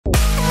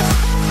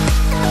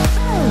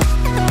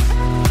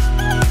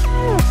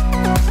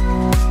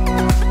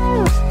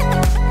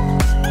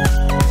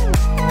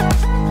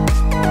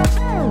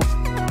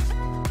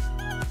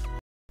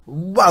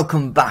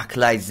Welcome back,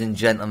 ladies and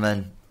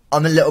gentlemen.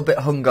 I'm a little bit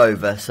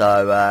hungover,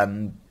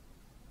 so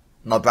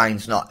my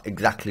brain's not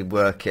exactly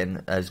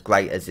working as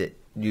great as it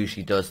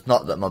usually does.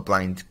 Not that my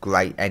brain's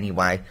great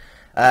anyway.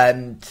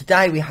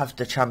 Today we have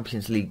the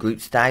Champions League group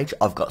stage.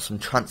 I've got some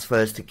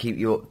transfers to keep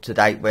you up to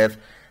date with,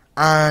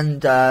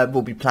 and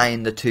we'll be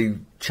playing the two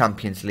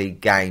Champions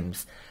League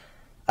games.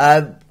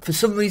 For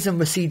some reason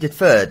we're seeded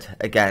third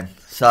again,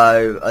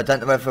 so I don't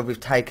know whether we've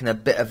taken a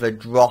bit of a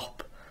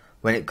drop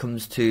when it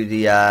comes to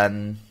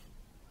the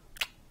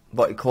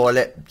what you call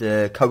it,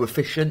 the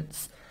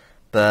coefficients,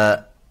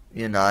 but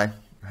you know,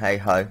 hey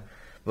ho.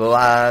 Well,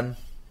 I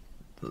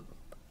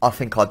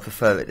think I'd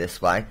prefer it this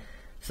way.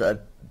 So,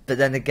 but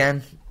then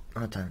again,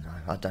 I don't know.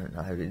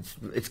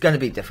 It's going to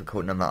be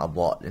difficult no matter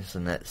what,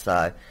 isn't it?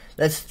 So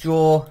let's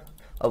draw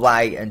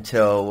away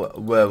until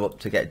we're up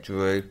to get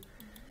Drew.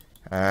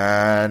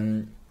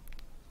 Right,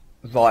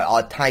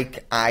 I'll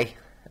take A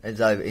as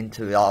though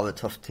Inter are a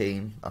tough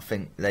team. I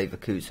think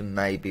Leverkusen,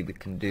 maybe we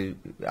can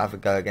have a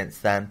go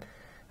against them.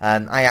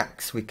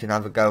 Ajax we can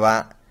have a go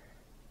at.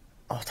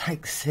 I'll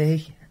take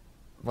C.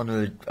 I want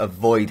to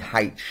avoid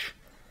H.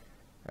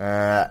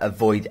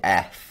 Avoid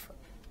F.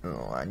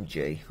 Oh, and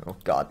G. Oh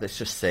god, let's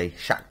just see.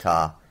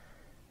 Shakhtar.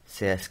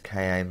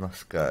 CSKA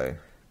Moscow.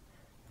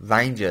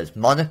 Rangers.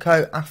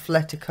 Monaco.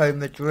 Atletico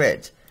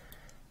Madrid.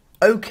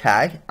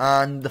 Okay,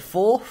 and the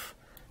fourth?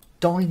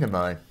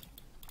 Dynamo.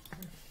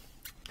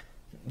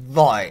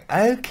 Right,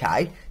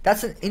 okay.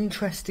 That's an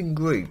interesting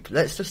group.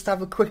 Let's just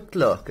have a quick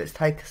look. Let's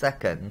take a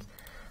second.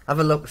 Have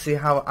a look, see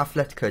how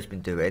Atletico's been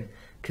doing.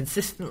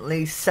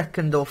 Consistently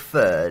second or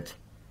third.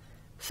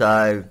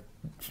 So,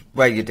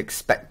 where you'd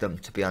expect them,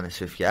 to be honest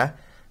with you.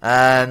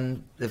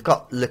 They've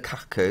got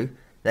Lukaku.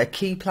 Their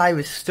key player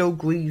is still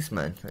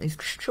Griezmann.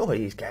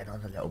 Surely he's getting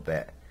on a little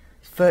bit.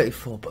 He's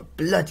 34, but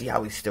bloody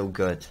hell, he's still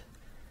good.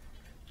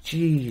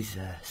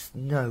 Jesus,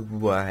 no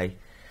way.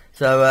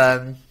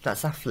 So,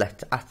 that's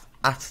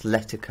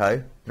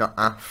Atletico, not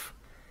AF.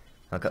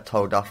 I got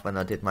told off when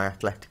I did my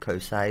Atletico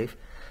save.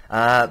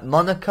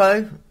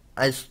 Monaco,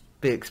 as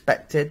be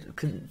expected,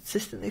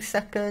 consistently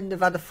second. They've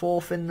had a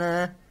fourth in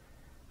there.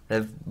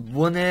 They've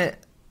won it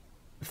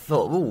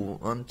for,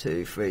 1,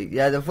 2, 3.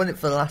 Yeah, they've won it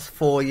for the last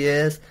 4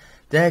 years.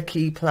 Their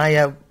key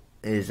player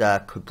is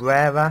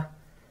Cabrera.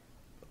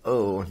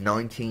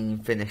 19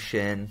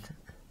 finishing.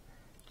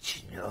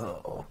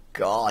 Oh,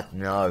 God,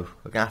 no.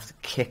 We're going to have to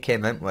kick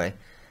him, aren't we?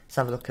 Let's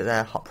have a look at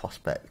their hot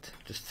prospect,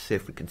 just to see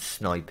if we can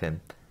snipe him.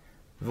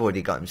 We've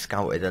already got him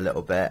scouted a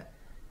little bit,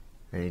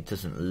 and he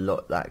doesn't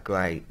look that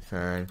great,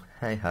 so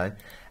hey-ho.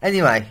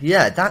 Anyway,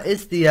 yeah, that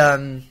is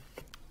the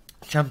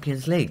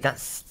Champions League.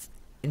 That's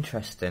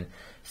interesting.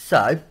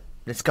 So,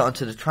 let's get on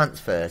to the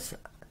transfers.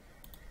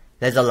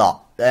 There's a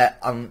lot.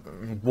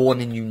 I'm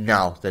warning you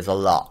now, there's a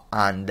lot,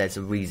 and there's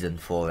a reason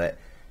for it.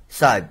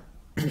 So,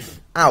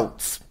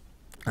 outs.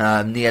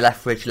 Neil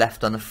Etheridge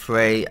left on a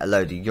free, a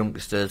load of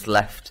youngsters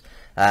left.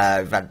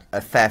 We've had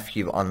a fair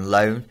few on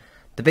loan.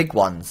 The big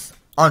ones,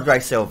 Andre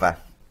Silva.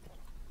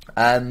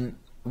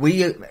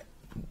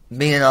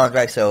 Me and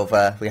Andre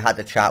Silva, we had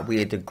a chat. We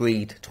had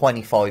agreed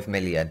 25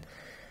 million,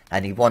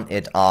 and he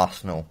wanted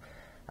Arsenal.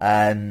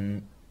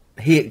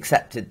 He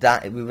accepted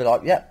that. We were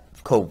like, yeah,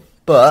 cool.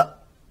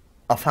 But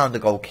I found a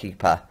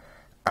goalkeeper,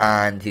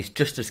 and he's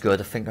just as good.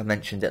 I think I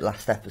mentioned it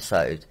last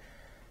episode.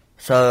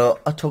 So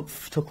I took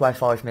away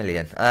 5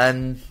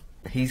 million.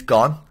 He's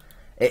gone.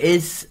 It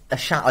is a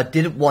shout. I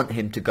didn't want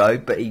him to go,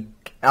 but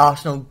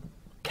Arsenal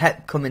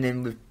kept coming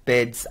in with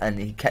bids, and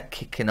he kept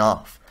kicking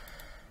off.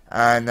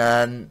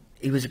 And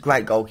he was a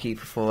great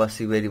goalkeeper for us.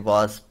 He really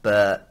was.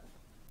 But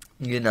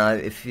you know,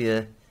 if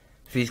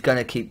he's going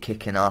to keep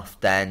kicking off,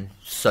 then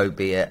so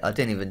be it. I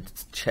didn't even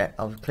check.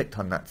 I clicked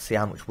on that to see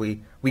how much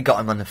we got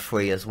him on the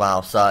free as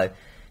well. So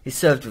he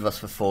served with us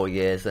for 4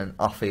 years, and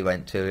off he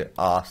went to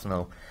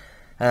Arsenal.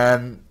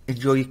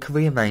 Enjoy your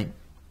career, mate.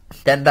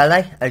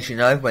 Dembele, as you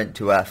know, went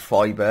to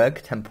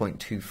Freiburg,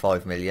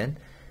 10.25 million.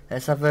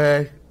 Let's have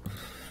a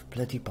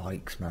bloody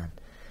bikes, man.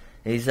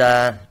 He's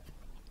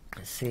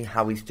let's see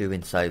how he's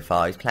doing so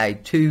far. He's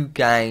played 2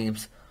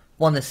 games,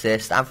 1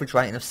 assist, average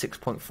rating of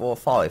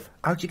 6.45.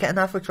 How do you get an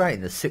average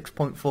rating of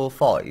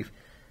 6.45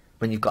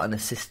 when you've got an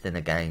assist in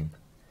a game?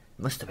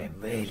 It must have been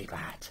really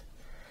bad.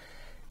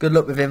 Good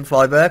luck with him,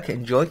 Freiburg.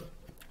 Enjoy.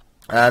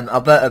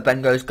 Alberto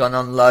Bengo's gone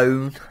on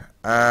loan.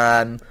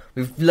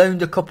 We've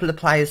loaned a couple of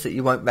players that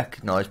you won't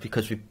recognise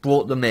because we've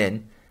brought them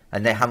in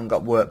and they haven't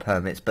got work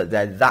permits, but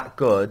they're that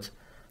good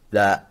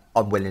that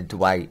I'm willing to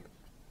wait.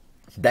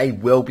 They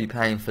will be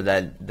playing for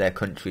their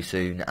country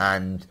soon,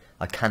 and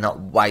I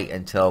cannot wait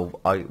until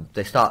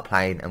they start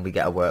playing and we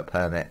get a work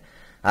permit.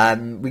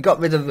 We got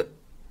rid of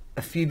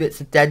a few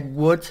bits of dead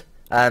wood.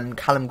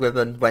 Callum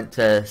Gribben went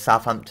to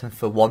Southampton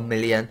for 1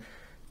 million.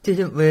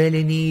 Didn't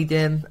really need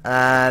him.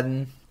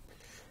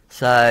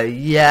 So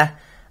yeah.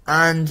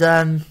 And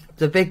a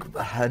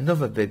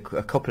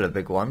couple of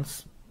big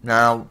ones.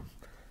 Now,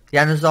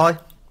 Januzaj,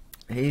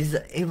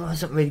 he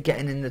wasn't really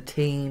getting in the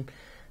team.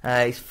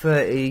 He's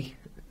 30.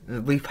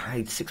 We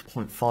paid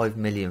 6.5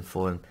 million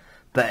for him,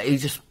 but he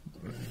just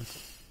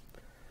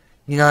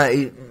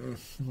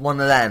one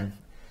of them.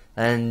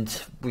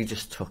 And we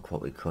just took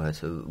what we could.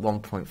 So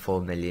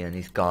 1.4 million,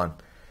 he's gone.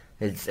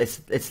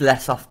 It's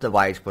less off the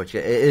wage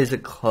budget. It is a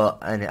cut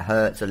and it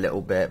hurts a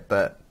little bit,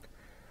 but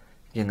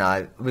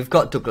we've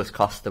got Douglas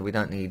Costa. We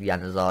don't need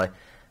Januzaj.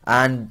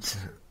 And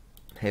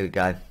here we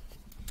go,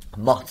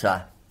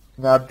 Motta.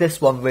 Now this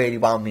one really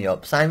wound me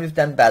up. Same with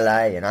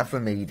Dembele and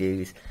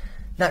Avramidis.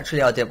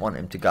 Naturally, I didn't want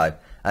him to go.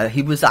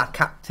 He was our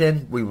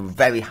captain. We were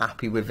very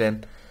happy with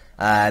him.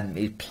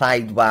 He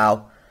played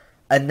well.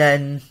 And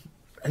then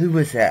who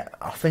was it?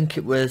 I think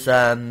it was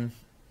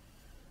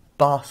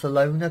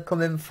Barcelona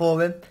coming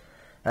for him.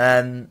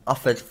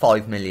 Offered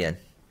 5 million.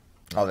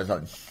 I was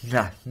like,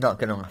 nah, not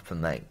going to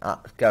happen, mate.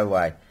 Go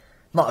away.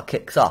 Motta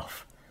kicks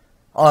off.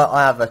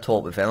 I have a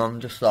talk with him. I'm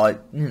just like,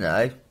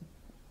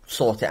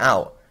 sort it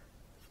out.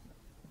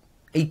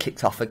 He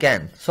kicked off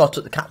again. So I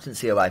took the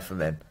captaincy away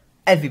from him.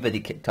 Everybody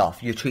kicked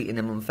off. You're treating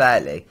him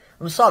unfairly.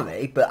 I'm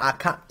sorry, but our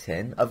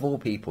captain, of all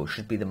people,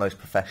 should be the most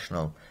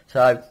professional.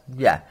 So,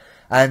 yeah.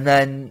 And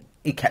then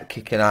he kept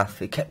kicking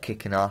off.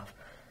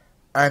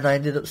 And I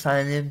ended up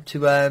signing him to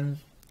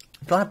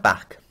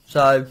Gladbach.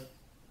 So,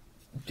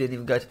 didn't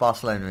even go to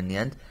Barcelona in the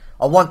end.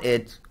 I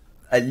wanted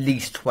at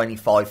least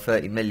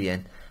 25-30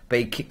 million, but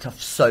he kicked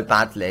off so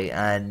badly,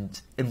 and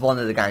in one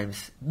of the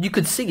games, you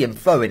could see him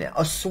throwing it.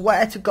 I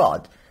swear to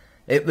God,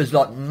 it was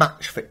like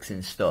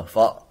match-fixing stuff.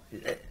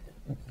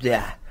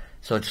 Yeah,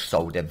 so I just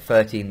sold him,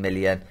 13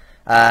 million.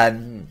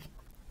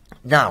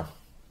 Now,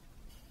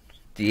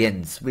 the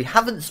ins. We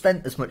haven't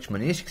spent as much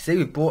money. As you can see,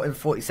 we've brought in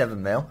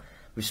 47 mil.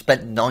 We've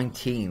spent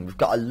 19. We've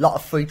got a lot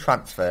of free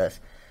transfers.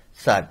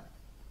 So,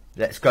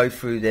 let's go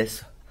through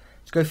this.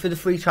 Let's go through the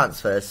free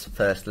transfers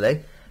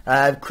firstly.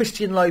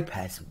 Christian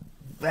Lopez,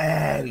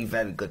 very,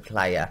 very good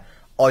player.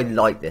 I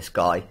like this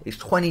guy. He's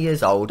 20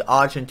 years old,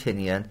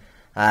 Argentinian.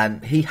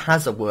 He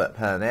has a work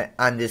permit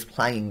and is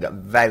playing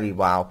very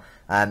well.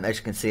 As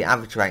you can see,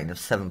 average rating of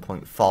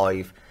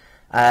 7.5.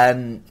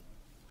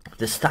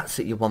 The stats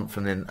that you want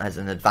from him as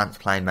an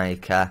advanced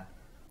playmaker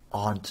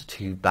aren't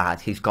too bad.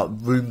 He's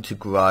got room to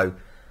grow.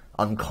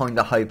 I'm kind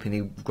of hoping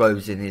he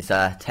grows in his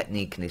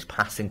technique and his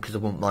passing, because I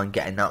wouldn't mind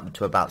getting up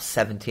to about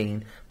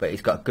 17. But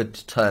he's got good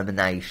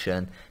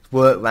determination. His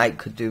work rate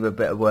could do a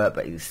bit of work,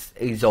 but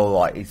he's all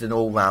right. He's an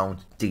all-round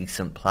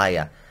decent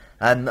player.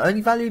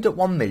 Only valued at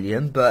 1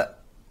 million,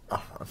 but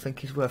I think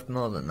he's worth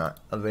more than that.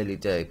 I really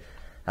do.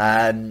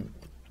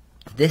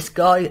 This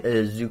guy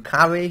is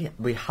Zucari.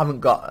 We haven't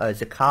got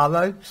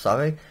Zucaro.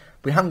 Sorry,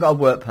 we haven't got a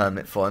work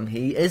permit for him.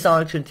 He is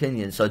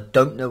Argentinian, so I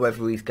don't know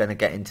whether he's going to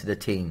get into the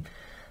team.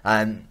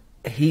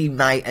 He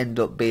may end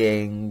up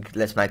being,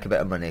 let's make a bit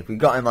of money. We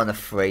got him on a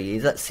free.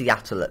 He's at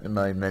Seattle at the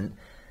moment,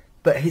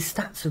 but his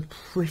stats are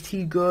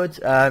pretty good.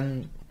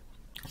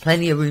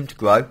 Plenty of room to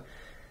grow.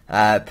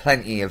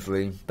 Plenty of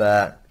room,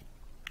 but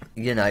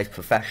he's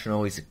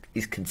professional.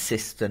 He's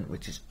consistent,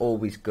 which is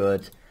always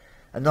good.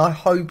 And I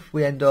hope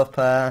we end up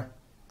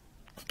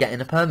getting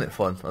a permit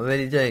for him. I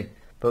really do.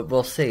 But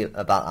we'll see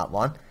about that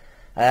one.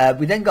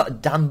 We then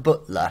got Dan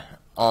Butler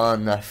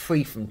on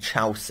free from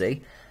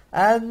Chelsea.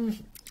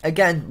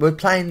 Again, we're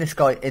playing this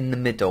guy in the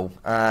middle.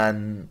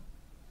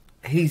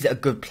 He's a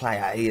good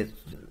player. He has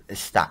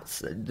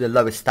stats, the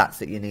lowest stats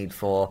that you need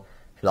for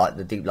like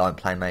the deep line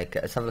playmaker.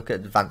 Let's have a look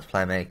at advanced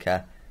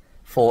playmaker.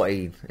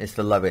 14 is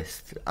the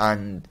lowest.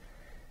 And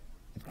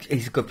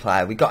he's a good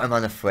player. We got him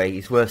on a free.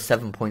 He's worth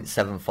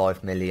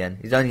 7.75 million.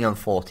 He's only on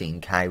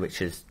 14k, which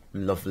is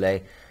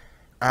lovely.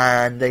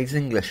 And he's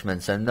an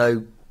Englishman, so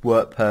no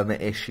work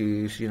permit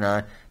issues.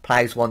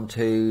 Plays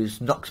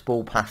 1-2s, knocks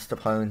ball past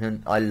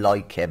opponent. I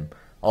like him.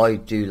 I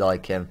do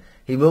like him.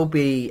 He will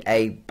be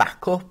a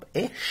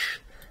backup-ish,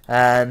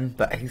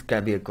 but he's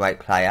going to be a great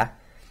player.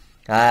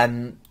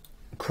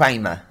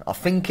 Kramer. I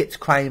think it's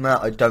Kramer.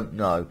 I don't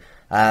know.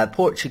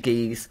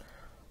 Portuguese.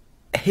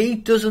 He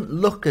doesn't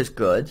look as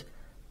good.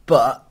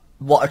 But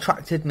what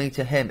attracted me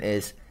to him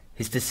is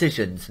his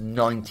decisions,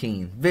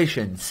 19,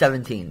 vision,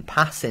 17,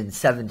 passing,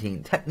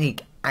 17,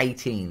 technique,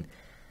 18.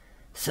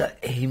 So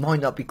he might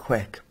not be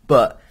quick,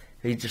 but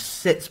he just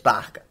sits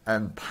back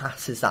and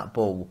passes that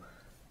ball.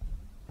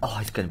 Oh,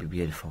 it's going to be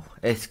beautiful.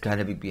 It's going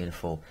to be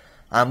beautiful.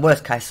 And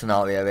worst case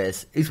scenario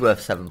is he's worth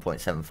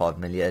 7.75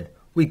 million.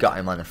 We got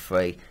him on a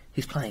free.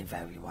 He's playing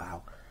very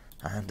well.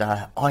 And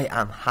I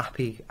am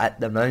happy at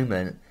the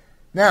moment.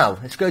 Now,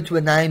 let's go to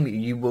a name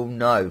you will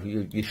know,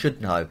 you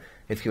should know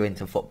if you're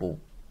into football,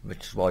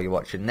 which is why you're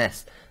watching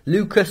this.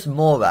 Lucas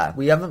Moura.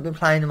 We haven't been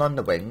playing him on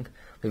the wing.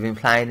 We've been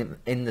playing him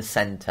in the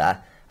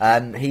centre.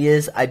 He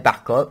is a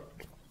backup.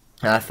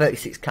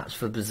 36 caps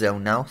for Brazil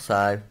now,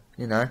 so,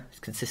 it's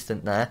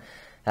consistent there.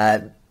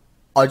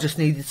 I just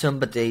needed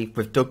somebody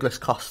with Douglas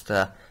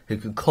Costa who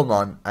could come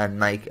on and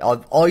make,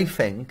 I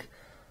think,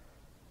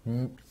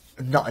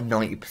 not a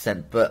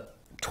 90%, but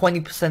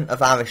 20%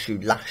 of our issue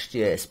last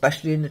year,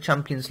 especially in the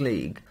Champions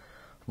League,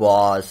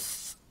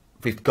 was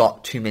we've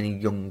got too many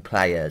young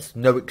players,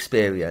 no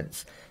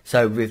experience.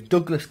 So with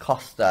Douglas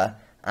Costa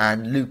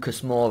and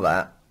Lucas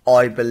Moura,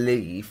 I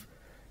believe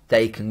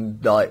they can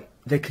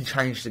they can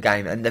change the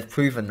game, and they've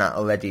proven that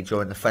already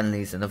during the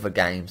friendlies and other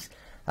games.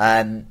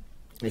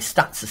 His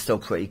stats are still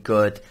pretty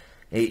good.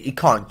 He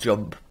can't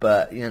jump,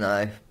 but, you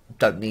know,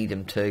 don't need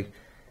him to.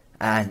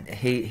 And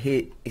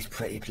he's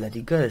pretty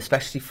bloody good,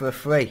 especially for a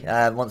free.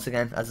 Once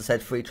again, as I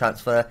said, free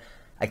transfer.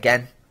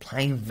 Again,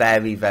 playing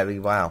very, very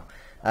well.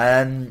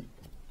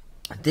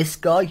 This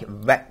guy,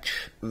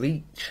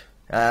 Reach,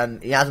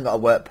 he hasn't got a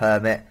work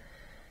permit.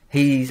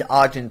 He's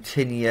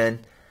Argentinian.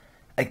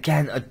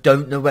 Again, I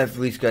don't know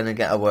whether he's going to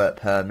get a work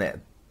permit,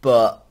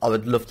 but I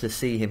would love to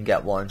see him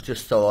get one,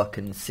 just so I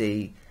can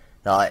see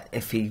like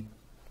if he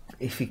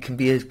can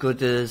be as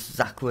good as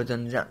Zach Wood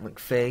and Jack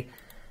McPhee.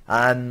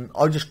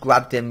 I just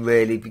grabbed him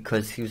really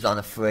because he was on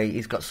a free.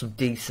 He's got some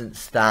decent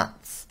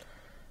stats.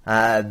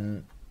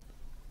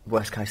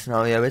 Worst case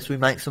scenario is we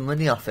make some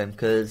money off him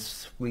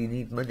because we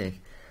need money.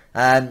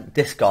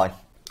 This guy,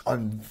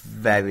 I'm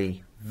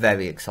very,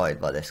 very excited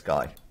by this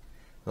guy.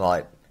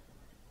 Right.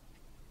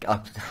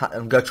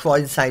 I'm going to try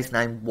and say his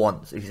name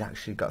once. He's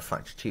actually got a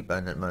fractured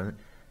cheekbone at the moment.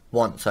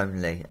 Once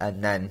only,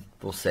 and then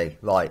we'll see.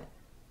 Right.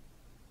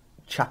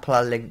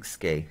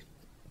 Chaplinsky.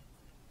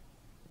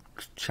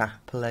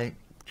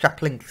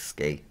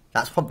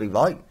 That's probably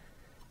right,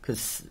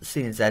 because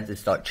C and Z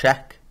is like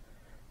Czech.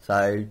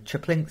 So,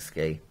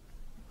 Chaplinsky.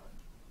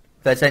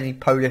 If there's any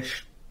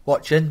Polish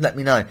watching, let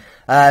me know.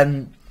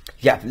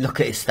 Yeah, look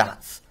at his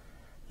stats.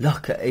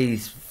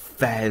 He's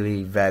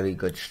very, very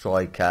good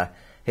striker.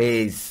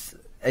 He's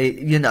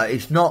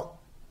not,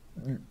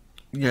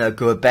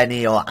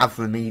 Guabeni or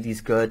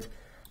Avramides good,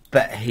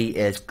 but he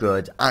is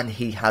good, and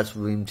he has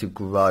room to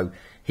grow.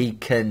 He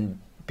can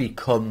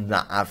become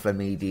that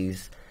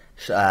Avramides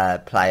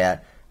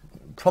player.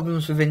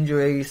 Problems with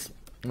injuries,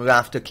 we'll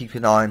have to keep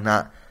an eye on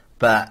that,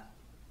 but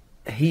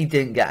he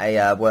didn't get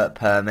a work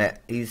permit.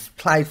 He's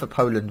played for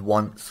Poland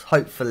once.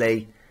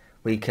 Hopefully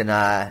we can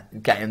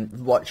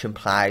watch him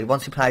play.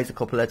 Once he plays a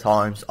couple of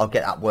times, I'll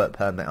get that work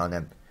permit on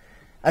him.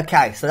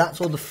 Okay, so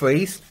that's all the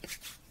frees.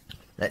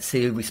 Let's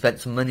see who we spent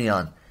some money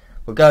on.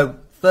 We'll go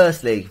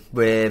firstly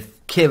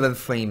with Kieran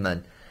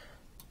Freeman.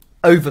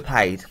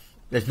 Overpaid.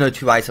 There's no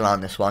two ways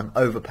around this one.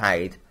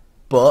 Overpaid.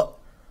 But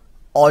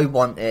I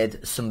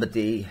wanted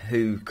somebody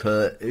who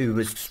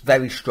was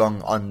very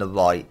strong on the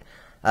right.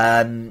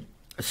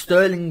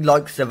 Sterling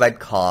likes the red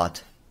card,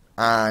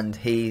 and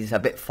he's a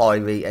bit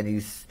fiery,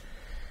 and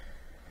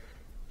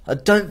I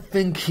don't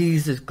think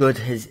he's as good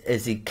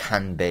as he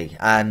can be.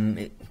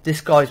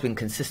 This guy's been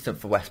consistent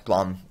for West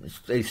Brom.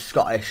 He's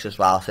Scottish as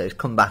well, so he's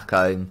come back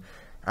home,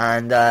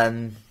 and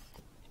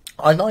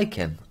I like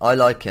him.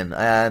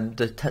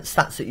 The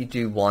stats that you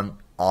do want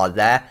are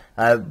there.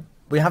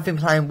 We have been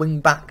playing wing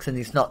backs, and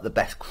he's not the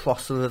best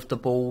crosser of the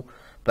ball,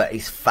 but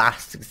he's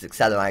fast. His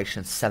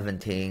acceleration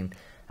 17,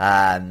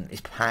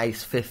 his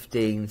pace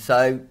 15.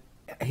 So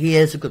he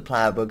is a good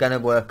player. We're going to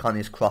work on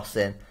his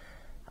crossing,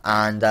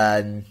 and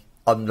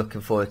I'm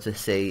looking forward to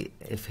see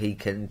if he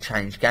can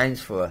change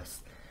games for us.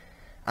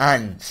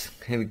 And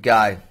here we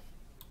go,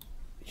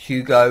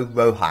 Hugo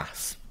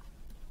Rojas,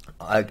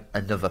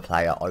 another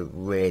player I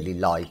really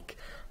like.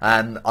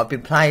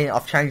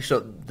 I've changed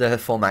up the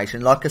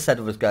formation, like I said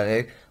I was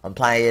going to.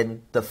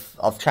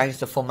 I've changed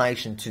the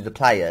formation to the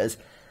players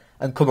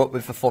and come up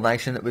with the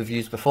formation that we've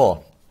used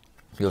before.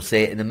 You'll see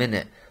it in a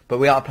minute. But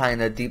we are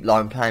playing a deep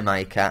line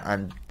playmaker,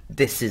 and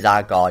this is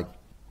our guy.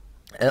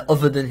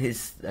 Other than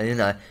his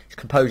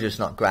composure's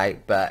not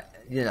great, but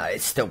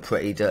it's still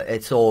pretty.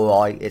 It's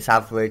all right. It's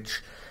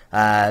average.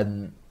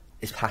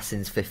 His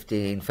passing's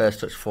 15,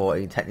 first touch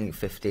 14, technique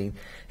 15.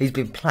 He's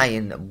been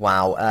playing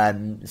well.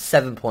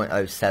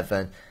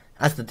 7.07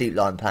 as the deep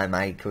line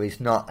playmaker. He's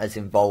not as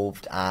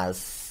involved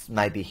as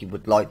maybe he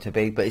would like to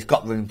be, but he's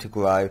got room to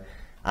grow,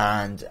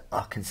 and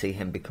I can see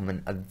him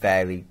becoming a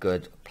very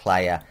good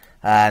player.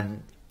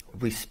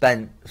 We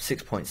spent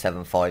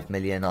 6.75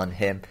 million on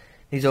him.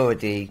 He's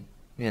already,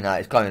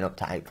 it's going up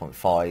to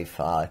 8.5.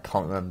 I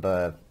can't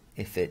remember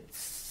if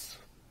it's...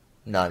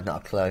 No,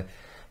 not a clue.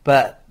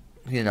 But,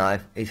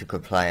 he's a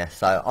good player.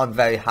 So I'm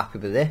very happy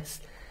with this.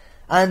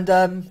 And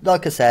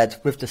like I said,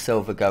 with the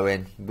silver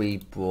going, we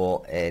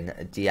brought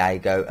in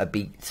Diego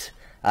Abit,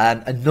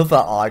 another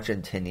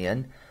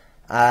Argentinian.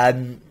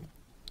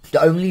 The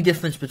only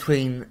difference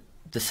between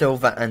the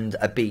silver and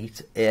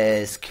Abit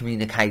is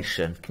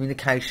communication.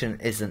 Communication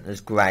isn't as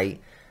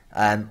great.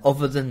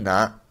 Other than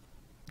that,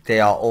 they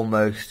are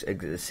almost...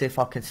 Let's see if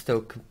I can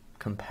still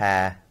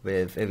compare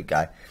with... Here we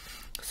go.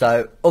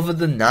 So, other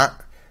than that,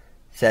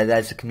 so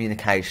there's the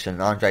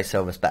communication. Andre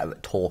Silva's better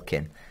at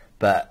talking.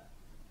 But,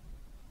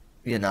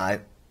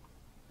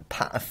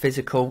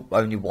 physical,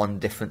 only one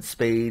different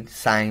speed.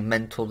 Same.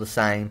 Mental, the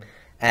same.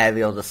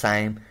 Aerial, the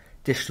same.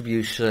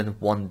 Distribution,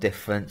 one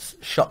difference.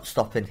 Shot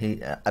stopping,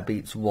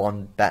 Abit's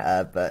one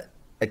better, but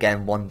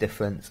again, one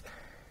difference.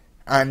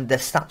 And the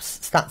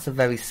stats are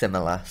very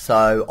similar,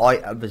 so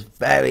I was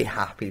very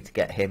happy to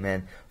get him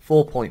in.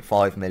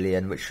 4.5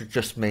 million, which would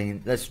just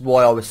mean, that's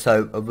why I was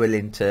so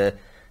willing to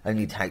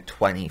only take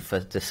 20 for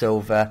the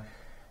silver.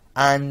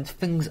 And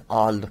things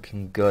are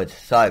looking good.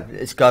 So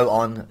let's go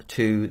on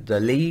to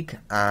the league,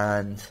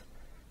 and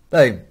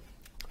Boom.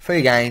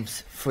 3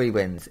 games, 3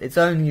 wins. It's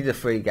only the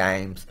 3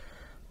 games,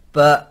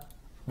 but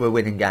we're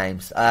winning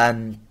games.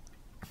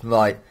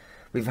 Right,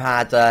 we've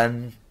had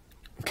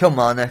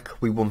Kilmarnock,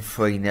 we won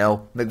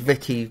 3-0.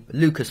 McVitie,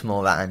 Lucas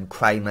Moura and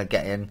Kramer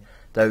getting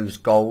those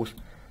goals.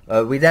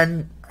 We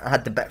then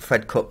had the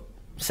Betfred Cup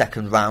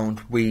second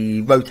round.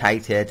 We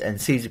rotated and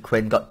Caesar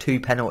Quinn got 2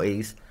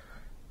 penalties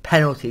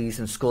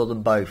and scored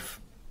them both.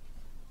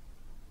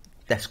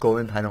 They're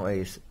scoring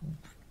penalties.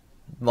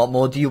 What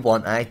more do you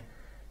want, eh?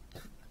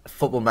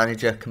 Football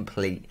Manager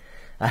complete.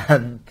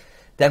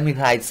 Then we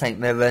played St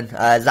Mirren.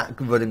 Zach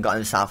Rudden got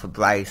himself a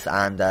brace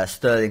and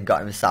Sterling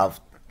got himself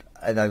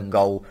an own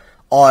goal.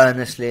 I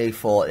honestly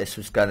thought this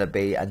was going to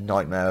be a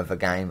nightmare of a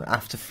game.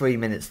 After 3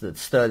 minutes, that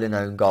Sterling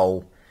own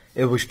goal,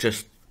 it was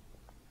just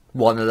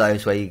one of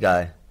those where you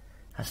go,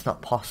 that's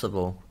not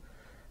possible.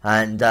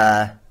 And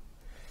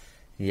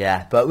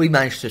yeah, but we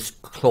managed to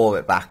claw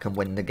it back and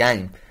win the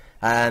game.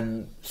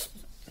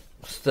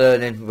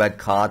 Sterling, red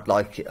card,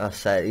 like I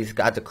said, he's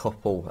had a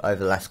couple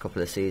over the last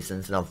couple of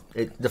seasons, and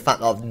the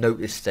fact that I've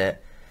noticed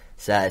it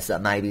says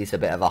that maybe he's a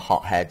bit of a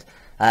hothead.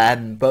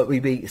 But we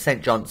beat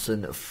St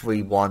Johnstone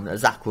 3-1.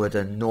 Zach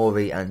Rudden,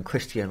 Nori and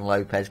Christian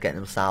Lopez getting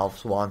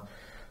themselves one.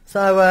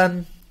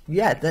 So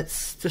yeah,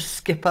 let's just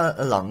skip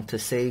along to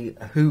see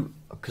who,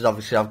 because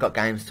obviously I've got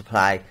games to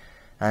play,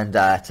 and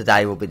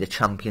today will be the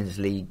Champions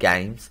League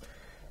games.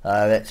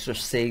 Let's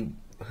just see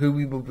who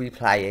we will be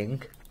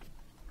playing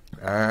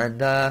and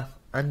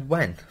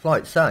when.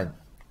 Right, so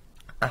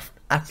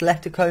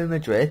Atletico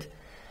Madrid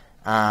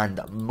and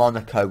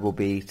Monaco will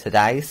be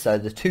today. So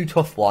the 2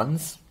 tough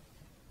ones.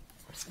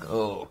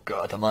 Oh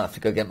god, I might have to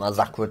go get my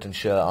Zach Rudden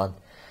shirt on.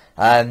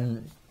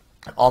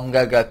 I'm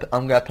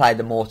gonna play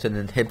the Morton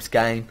and Hibs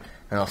game,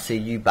 and I'll see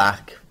you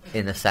back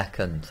in a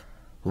second.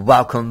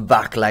 Welcome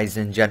back, ladies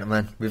and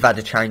gentlemen. We've had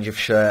a change of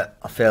shirt.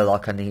 I feel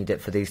like I need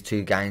it for these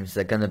 2 games.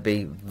 They're going to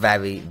be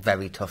very,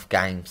 very tough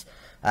games.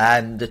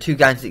 The 2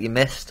 games that you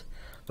missed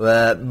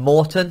were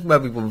Morton, where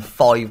we won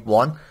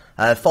 5-1.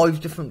 5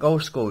 different goal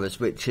scorers,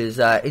 which is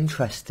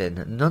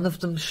interesting. None of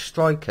them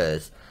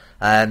strikers.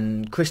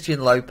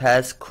 Christian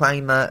Lopez,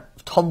 Kramer,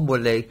 Tom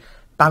Woolley,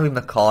 Barry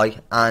Mackay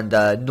and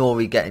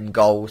Nori getting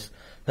goals.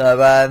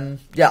 So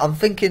yeah, I'm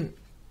thinking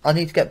I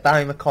need to get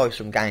Barry Mackay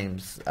some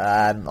games.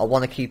 I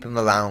want to keep him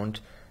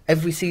around.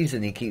 Every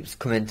season he keeps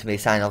coming to me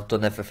saying I've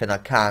done everything I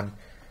can.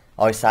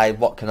 I say,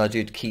 what can I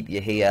do to keep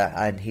you here?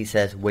 And he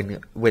says,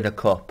 win a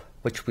cup,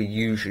 which we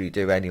usually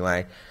do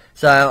anyway.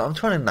 So I'm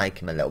trying to make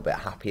him a little bit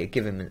happier,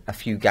 give him a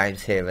few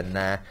games here and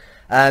there.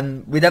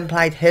 We then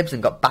played Hibs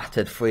and got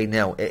battered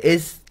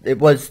 3-0. It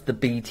was the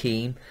B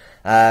team,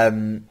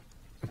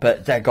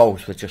 but their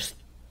goals were just,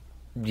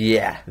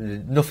 yeah,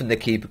 nothing the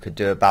keeper could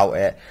do about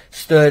it.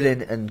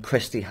 Sterling and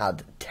Christie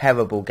had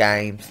terrible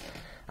games,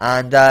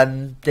 and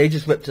they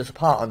just ripped us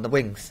apart on the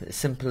wings. As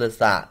simple as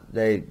that.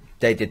 They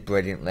did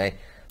brilliantly.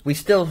 We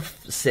still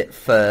sit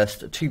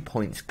first, 2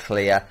 points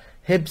clear.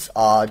 Hibs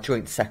are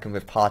joint second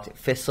with Partick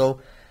Thistle.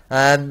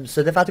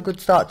 So they've had a good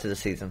start to the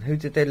season. Who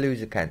did they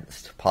lose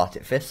against?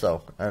 Partick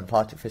Thistle. And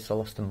Partick Thistle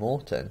lost to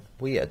Morton.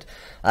 Weird.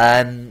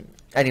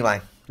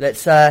 Anyway,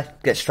 let's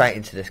get straight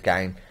into this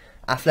game.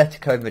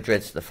 Atletico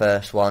Madrid's the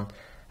first one.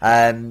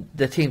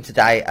 The team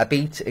today, a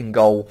beat in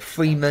goal.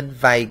 Freeman,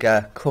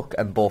 Vega, Cook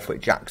and Borthwick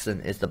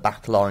Jackson is the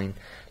back line.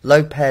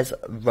 Lopez,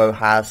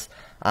 Rojas,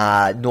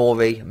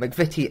 Nori,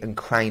 McVitie and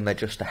Kramer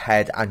just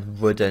ahead,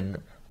 and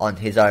Rudden on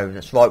his own.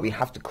 That's right, we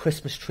have the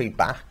Christmas tree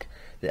back.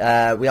 We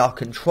are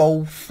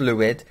control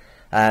fluid,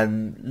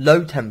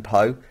 low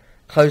tempo,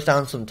 close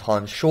down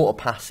sometimes, shorter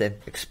passing,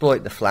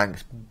 exploit the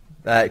flanks,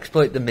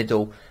 exploit the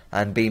middle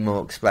and be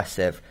more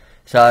expressive.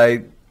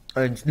 So,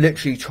 and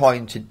literally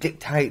trying to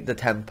dictate the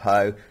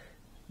tempo,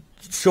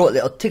 short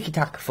little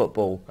tiki-taka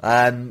football.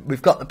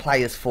 We've got the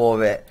players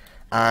for it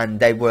and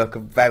they work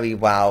very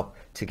well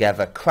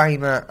together.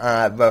 Kramer,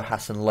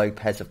 Rojas and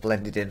Lopez have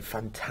blended in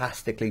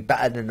fantastically,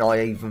 better than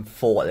I even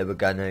thought they were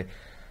going to.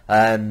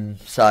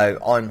 So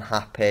I'm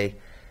happy.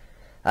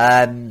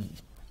 As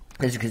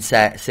you can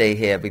see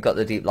here, we've got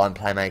the deep line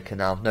playmaker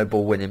now, no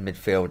ball winning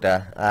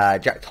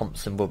midfielder. Jack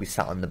Thompson will be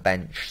sat on the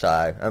bench,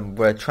 so and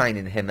we're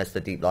training him as the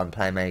deep line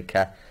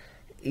playmaker.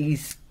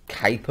 He's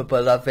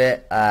capable of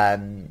it.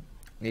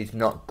 He's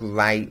not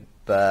great,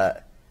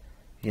 but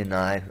you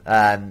know,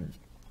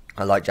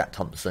 I like Jack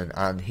Thompson,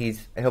 and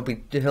he'll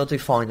do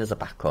fine as a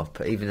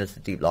backup, even as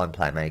the deep line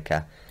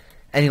playmaker.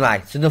 Anyway,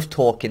 it's enough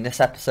talking. This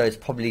episode's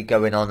probably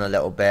going on a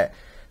little bit,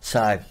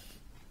 so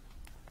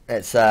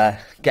let's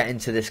get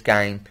into this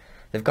game.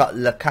 They've got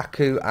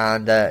Lukaku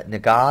and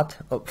Nagard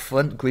up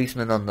front,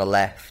 Griezmann on the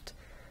left,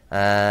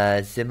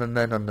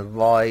 Zimmerman on the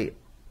right.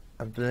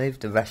 I believe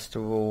the rest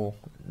are all...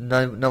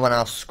 No one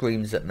else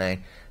screams at me.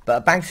 But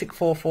a basic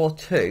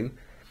 4-4-2,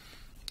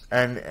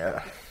 and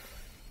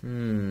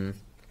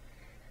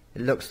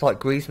it looks like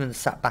Griezmann's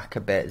sat back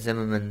a bit,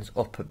 Zimmerman's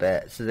up a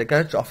bit. So I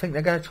think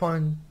they're going to try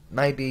and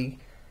maybe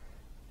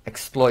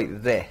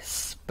exploit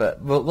this,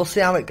 but we'll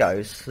see how it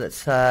goes.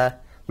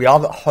 We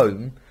are at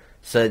home,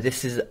 so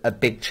this is a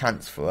big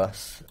chance for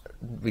us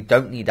We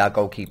don't need our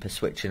goalkeeper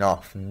switching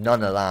off.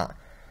 None of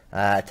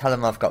that. Tell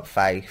them I've got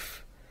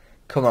faith.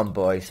 Come on,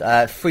 boys.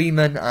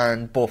 Freeman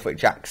and Borthwick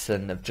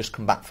Jackson have just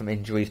come back from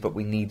injuries, but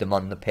we need them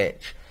on the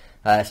pitch,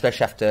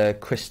 especially after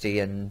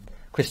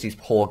Christie's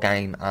poor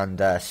game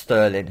and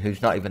Sterling,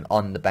 who's not even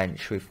on the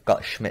bench. We've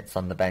got Schmitz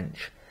on the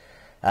bench.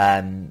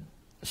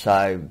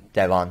 So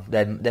they're on.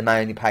 They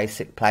may only play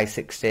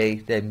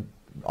 60.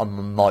 I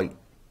might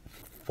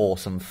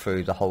force them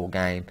through the whole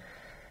game.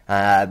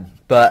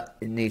 But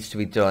it needs to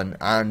be done.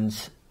 And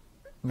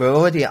we're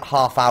already at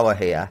half hour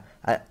here.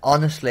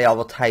 Honestly, I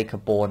will take a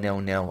ball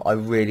 0-0. I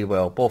really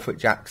will. Borthwick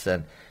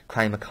Jackson.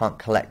 Kramer can't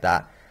collect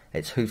that.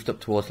 It's hoofed up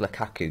towards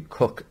Lukaku.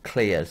 Cook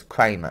clears.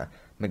 Kramer.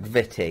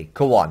 McVitie.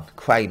 Go on.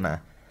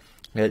 Kramer.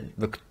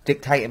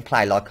 Dictating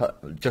play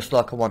just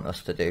like I want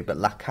us to do. But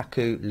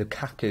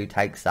Lukaku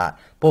takes that.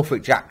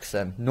 Borthwick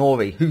Jackson.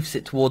 Nori hoofs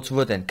it towards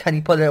Rudden. Can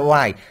he put it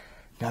away?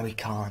 No, he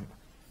can't.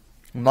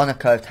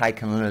 Monaco have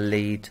taken the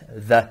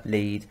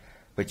lead,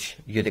 which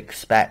you'd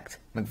expect.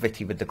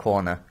 McVitie with the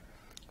corner.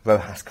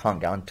 Rojas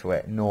can't get onto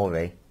it.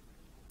 Nori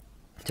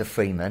to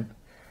Freeman.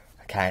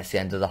 Okay, it's the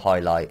end of the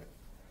highlight.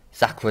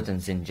 Zach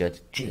Rudden's injured.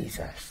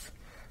 Jesus.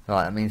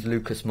 Right, that means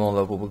Lucas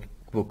Moura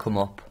will come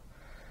up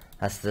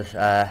as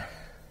the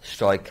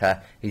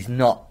striker. He's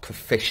not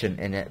proficient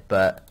in it,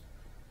 but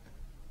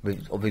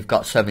we've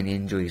got so many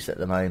injuries at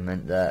the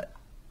moment that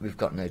we've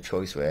got no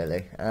choice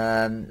really.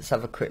 Let's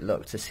have a quick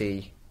look to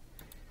see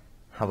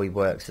how he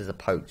works as a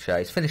poacher.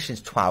 He's finishing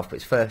 12th, but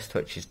his first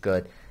touch is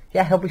good.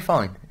 Yeah, he'll be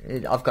fine.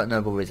 I've got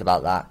no worries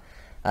about that.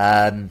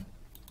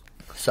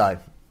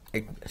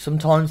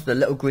 Sometimes the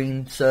little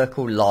green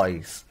circle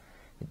lies.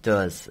 It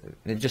does.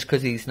 Just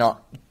because he's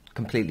not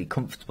completely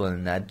comfortable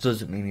in there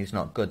doesn't mean he's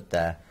not good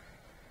there.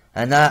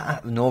 And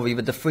Nori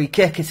with the free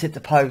kick, it's hit the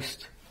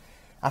post.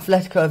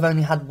 Atletico have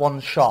only had one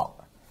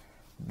shot.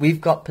 We've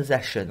got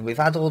possession. We've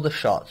had all the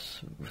shots.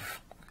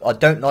 I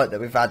don't like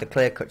that we've had a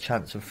clear-cut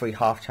chance and 3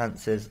 half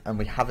chances, and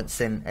we haven't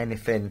seen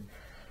anything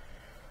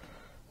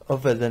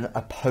other than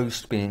a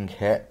post being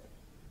hit.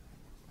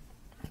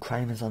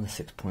 Kramer's on the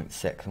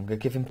 6.6. I'm going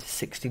to give him to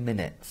 60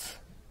 minutes.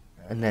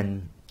 And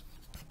then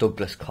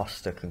Douglas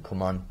Costa can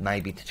come on,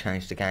 maybe to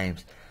change the game.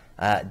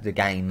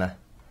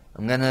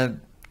 I'm going to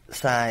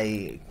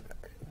say,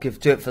 do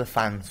it for the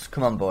fans.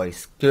 Come on,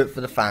 boys. Do it for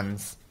the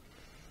fans.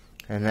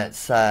 And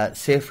let's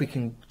see if we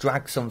can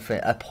drag something.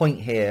 A point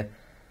here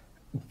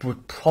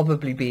would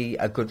probably be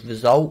a good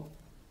result.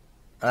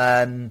 We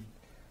are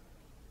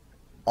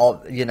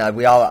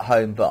at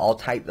home, but I'll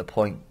take the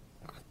point.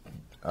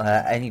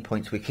 Any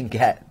points we can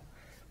get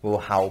will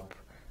help.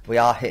 We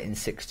are hitting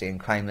 60 and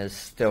Kramer's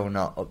still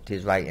not up to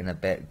his rating a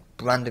bit.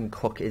 Brandon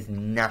Cook is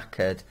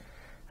knackered.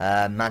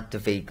 Mad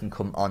David can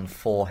come on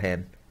for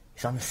him.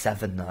 He's on the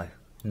 7 though.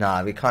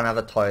 No, we can't have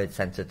a tired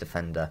centre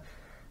defender.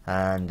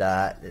 And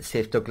let's see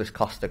if Douglas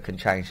Costa can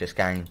change this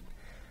game.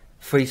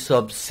 3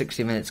 subs,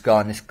 60 minutes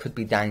gone. This could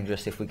be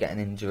dangerous if we get an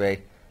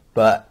injury.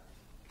 But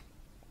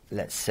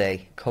let's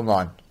see. Come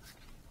on.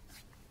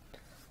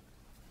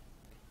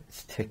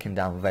 It's ticking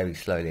down very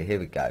slowly. Here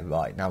we go.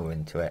 Right, now we're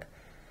into it.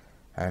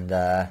 And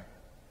I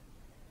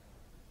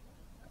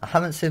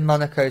haven't seen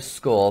Monaco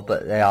score,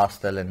 but they are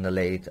still in the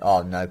lead.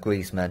 Oh no,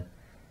 Griezmann.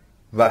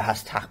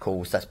 Rojas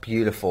tackles. That's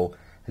beautiful.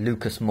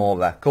 Lucas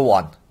Moura. Go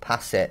on.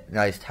 Pass it.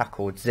 No, he's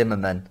tackled.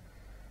 Zimmerman.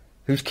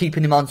 Who's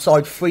keeping him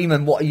onside?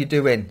 Freeman, what are you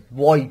doing?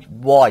 Why?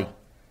 Why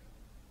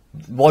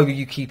were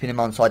you keeping him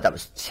onside? That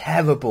was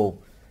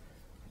terrible.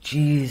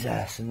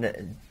 Jesus.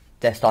 And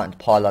they're starting to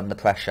pile on the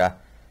pressure.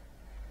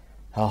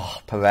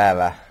 Oh,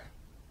 Pereira.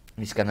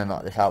 He's going to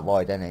knock this out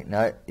wide, isn't he?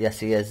 No. Yes,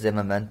 he is.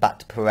 Zimmerman. Back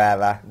to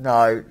Pereira.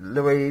 No.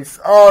 Luis.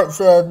 Oh,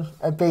 it's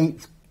a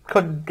beat.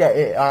 Couldn't get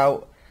it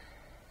out.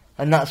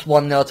 And that's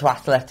 1-0 to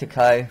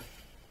Atletico.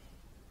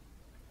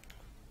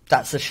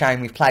 That's a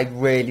shame. We've played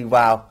really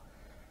well.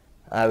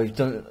 We've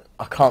done.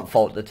 I can't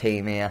fault the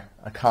team here.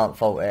 I can't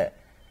fault it.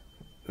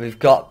 We've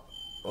got.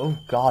 Oh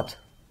God.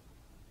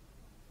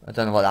 I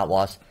don't know what that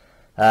was.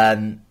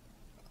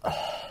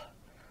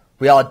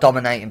 We are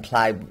dominating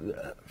play.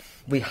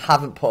 We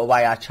haven't put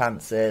away our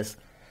chances,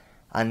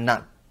 and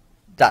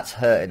that's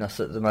hurting us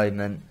at the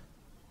moment.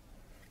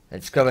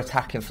 Let's go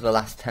attacking for the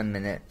last 10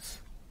 minutes,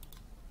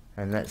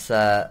 and let's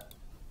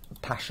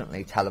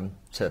passionately tell them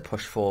to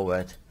push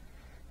forward.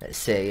 Let's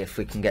see if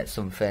we can get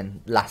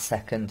something last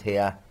second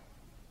here.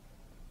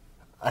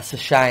 That's a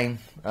shame.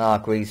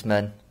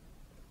 Griezmann.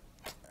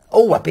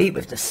 Oh, I beat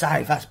with the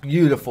save. That's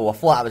beautiful. I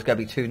thought that was going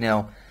to be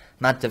 2-0.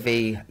 Mad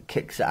David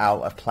kicks it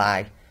out of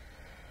play.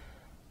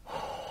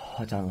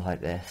 I don't like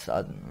this.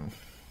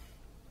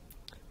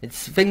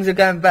 Things are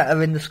going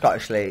better in the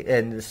Scottish League,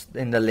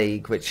 in the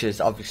league, which is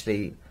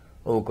obviously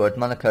all good.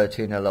 Monaco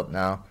 2-0 up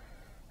now.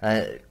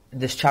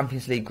 This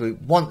Champions League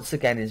group once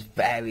again is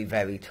very,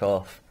 very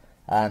tough.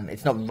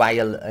 It's not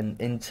Real and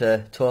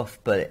Inter tough,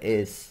 but it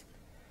is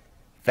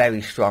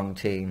very strong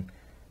team.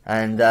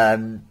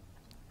 And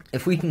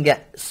if we can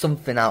get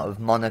something out of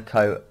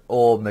Monaco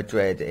or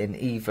Madrid in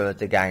either of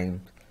the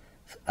games,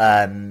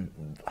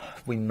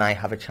 we may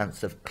have a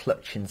chance of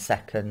clutching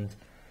second.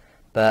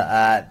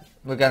 But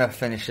we're going to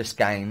finish this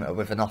game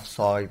with an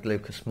offside,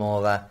 Lucas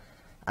Moura.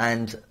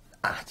 And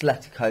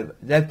Atletico,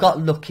 they've got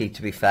lucky,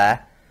 to be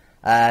fair.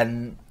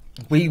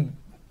 We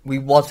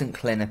wasn't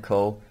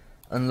clinical.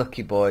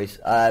 Unlucky boys.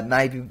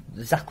 Maybe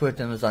Zach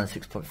Rudden was on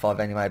 6.5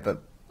 anyway,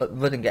 but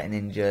Rudden getting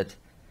injured.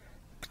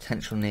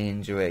 Potential knee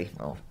injury.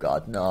 Oh,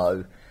 God,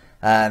 no.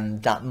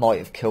 That might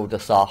have killed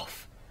us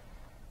off.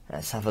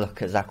 Let's have a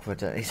look at Zach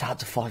Rudden. He's out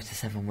to 5 to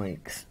 7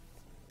 weeks.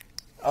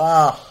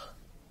 Oh,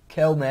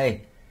 kill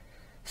me.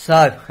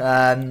 So,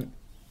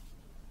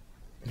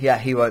 yeah,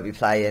 he won't be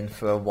playing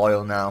for a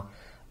while now.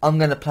 I'm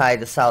going to play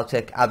the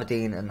Celtic,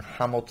 Aberdeen and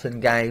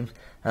Hamilton games,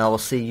 and I will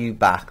see you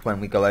back when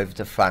we go over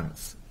to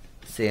France.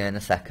 See you in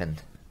a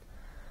second.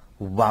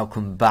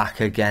 Welcome back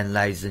again,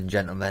 ladies and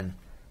gentlemen.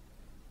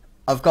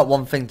 I've got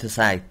one thing to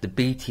say. The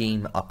B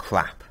team are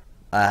crap.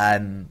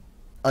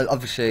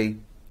 Obviously,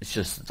 it's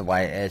just the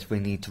way it is. We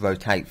need to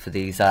rotate for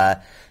these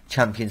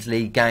Champions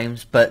League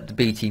games, but the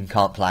B team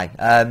can't play.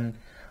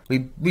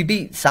 We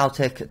beat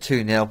Celtic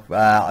 2-0.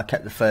 I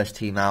kept the first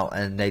team out,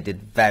 and they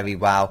did very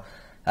well.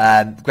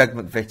 Greg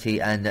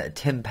McVitie and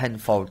Tim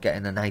Penfold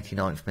getting an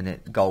 89th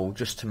minute goal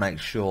just to make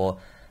sure.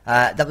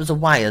 That was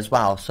away as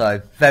well,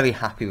 so very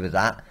happy with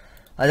that.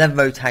 I then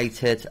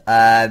rotated.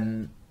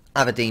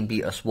 Aberdeen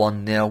beat us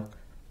 1-0.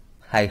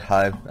 Hey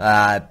ho.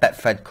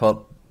 Betfred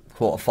Cup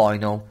quarter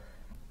final.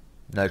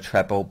 No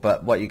treble,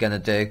 but what you're going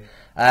to do.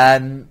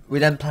 We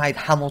then played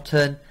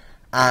Hamilton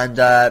and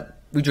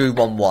we drew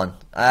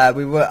 1-1.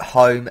 We were at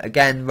home,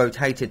 again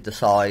rotated the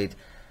side,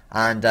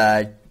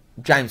 and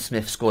James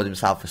Smith scored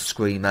himself a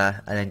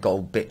screamer and then got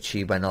all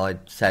bitchy when I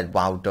said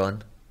well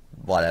done.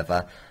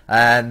 Whatever.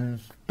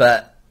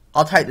 But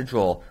I'll take the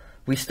draw.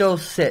 We still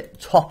sit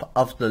top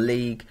of the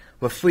league.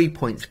 We're 3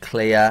 points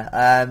clear.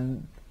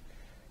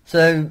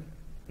 So,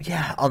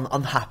 yeah,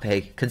 I'm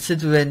happy.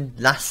 Considering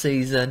last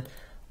season,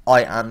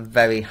 I am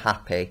very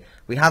happy.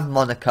 We have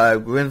Monaco.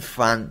 We're in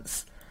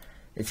France.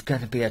 It's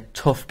going to be a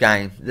tough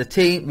game. The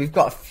team, we've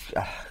got,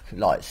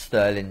 like,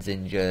 Sterling's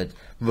injured.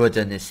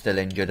 Rudden is still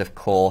injured, of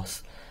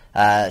course.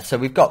 So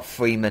we've got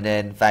Freeman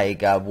in,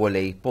 Vega,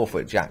 Woolley,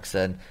 Borthwick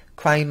Jackson,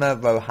 Kramer,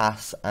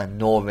 Rojas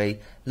and Nori,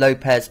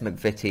 Lopez,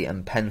 McVitie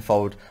and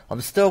Penfold.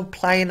 I'm still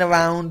playing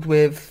around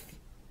with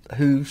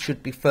who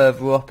should be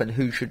further up and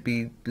who should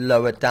be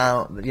lower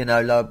down,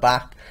 lower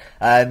back.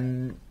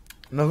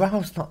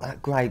 Morale's not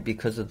that great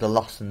because of the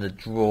loss and the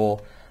draw,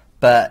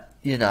 but,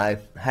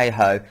 hey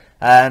ho.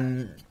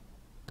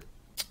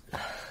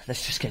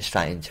 Let's just get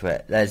straight into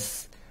it.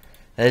 There's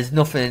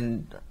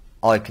nothing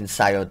I can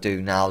say or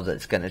do now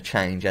that's going to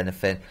change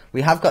anything.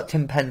 We have got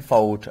Tim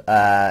Penfold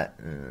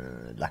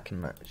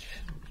lacking much.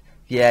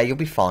 Yeah, you'll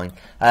be fine.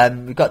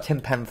 We've got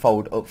Tim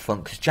Penfold up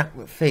front because Jack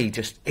McPhee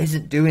just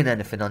isn't doing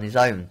anything on his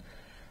own.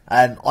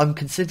 I'm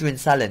considering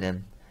selling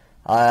him.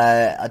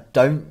 I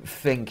don't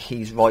think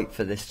he's right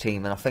for this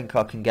team, and I think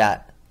I can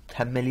get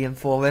 10 million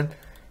for him.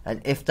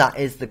 And if that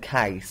is the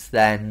case,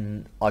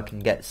 then I can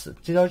get...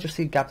 Did I just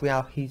see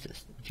Gabriel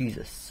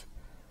Jesus?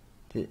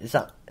 Is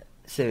that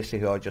seriously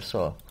who I just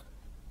saw?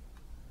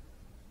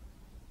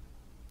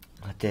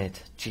 I did.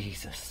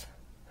 Jesus.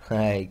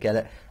 Hey, get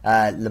it?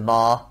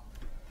 Lamar.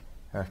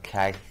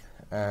 Okay.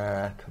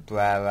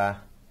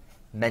 Cabrera.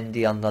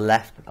 Mendy on the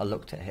left. I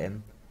looked at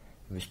him.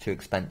 It was too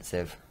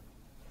expensive.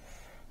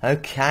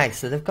 Okay,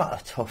 so they've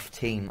got a tough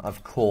team,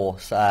 of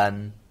course.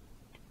 Let's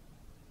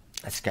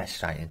get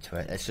straight into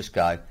it. Let's just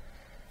go.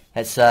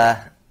 Let's,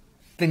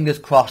 fingers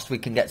crossed we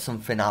can get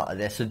something out of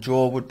this. A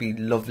draw would be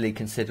lovely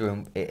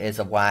considering it is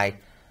away.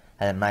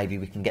 And maybe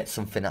we can get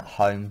something at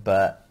home,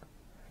 but...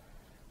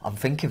 I'm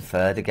thinking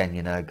third again,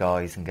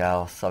 guys and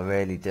girls. I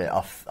really do.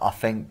 I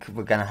think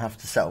we're going to have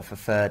to settle for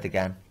third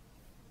again.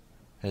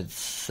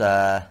 It's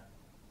a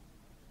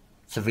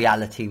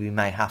reality we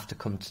may have to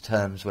come to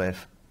terms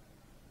with.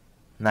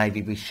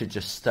 Maybe we should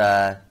just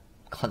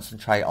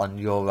concentrate on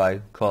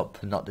Euro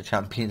Cup and not the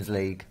Champions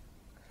League.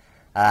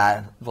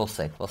 We'll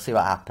see. We'll see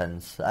what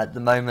happens. At the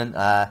moment,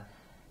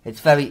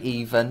 it's very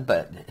even,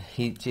 but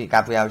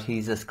Gabriel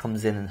Jesus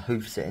comes in and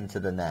hoofs it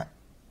into the net.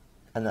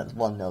 And that's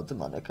 1-0 to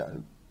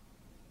Monaco.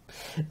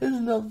 It's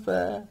not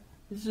fair.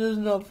 It's just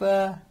not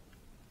fair.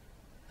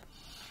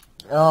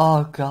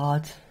 Oh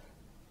God.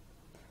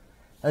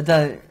 I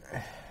don't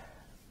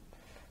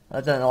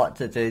know what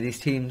to do. These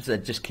teams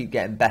just keep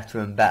getting better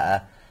and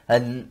better.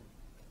 And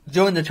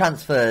during the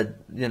transfer,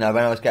 when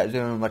I was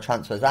doing my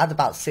transfers, I had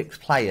about 6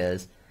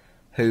 players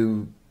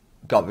who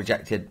got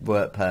rejected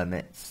work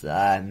permits.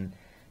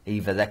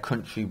 Either their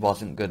country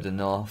wasn't good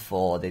enough,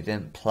 or they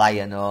didn't play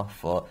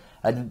enough,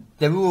 and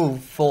they were all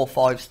 4 or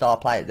 5-star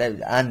players.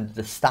 And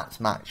the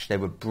stats matched. They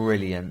were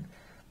brilliant.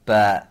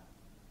 But,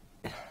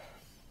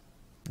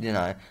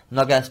 I'm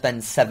not going to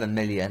spend 7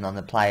 million on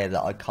a player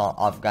that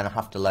I'm going to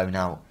have to loan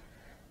out.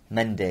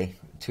 Mendy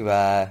to,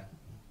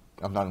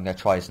 I'm not even going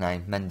to try his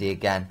name. Mendy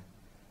again.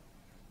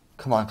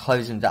 Come on,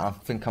 close him down. I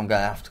think I'm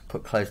going to have to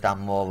close down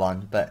more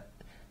on. But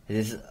it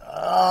is,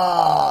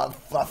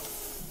 for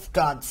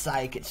God's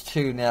sake, it's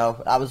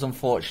 2-0. That was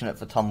unfortunate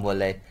for Tom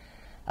Woolley.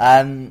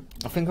 I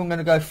think I'm going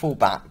to go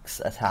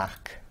full-backs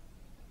attack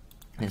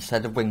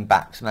instead of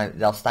wing-backs. Maybe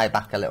they'll stay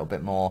back a little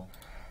bit more.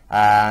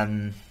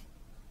 Let's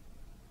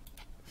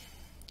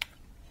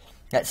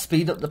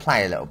speed up the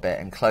play a little bit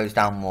and close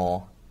down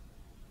more.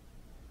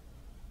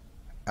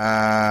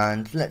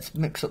 And let's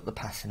mix up the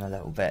passing a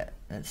little bit.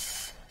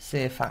 Let's see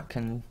if that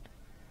can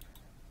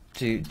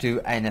do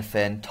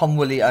anything. Tom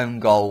Woolley own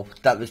goal.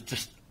 That was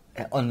just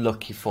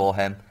unlucky for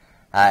him.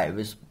 It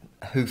was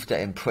hoofed at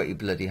him pretty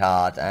bloody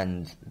hard,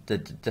 and the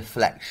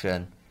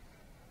deflection.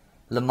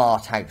 Lamar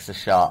takes a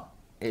shot.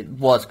 It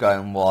was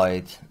going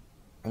wide,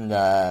 and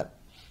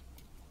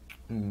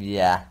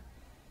yeah,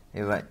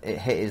 it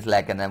hit his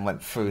leg and then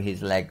went through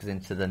his legs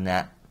into the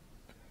net.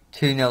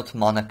 2-0 to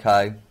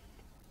Monaco,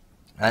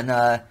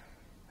 and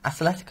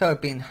Atletico are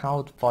being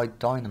held by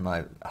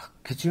Dynamo.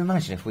 Could you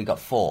imagine if we got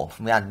fourth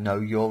and we had no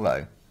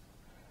Euro?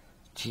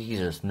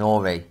 Jesus,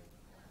 Nori.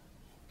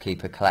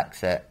 Keeper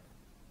collects it.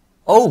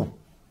 Oh!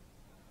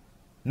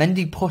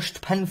 Mendy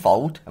pushed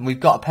Penfold and we've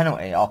got a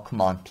penalty. Oh,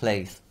 come on,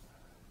 please.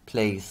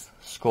 Please,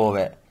 score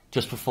it.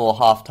 Just before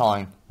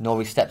half-time.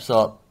 Nori steps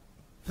up.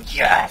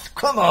 Yes,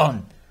 come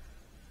on!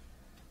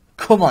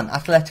 Come on,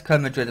 Atletico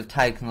Madrid have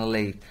taken the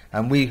lead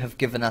and we have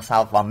given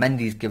ourselves, well,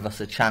 Mendy's give us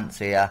a chance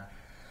here.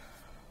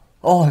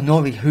 Oh,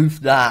 Nori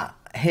hoofed that,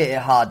 hit it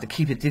hard. The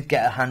keeper did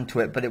get a hand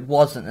to it, but it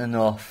wasn't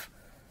enough.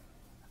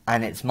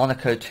 And it's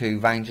Monaco 2,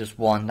 Rangers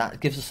 1. That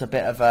gives us a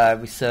bit of a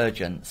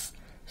resurgence.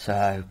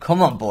 So,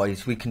 come on,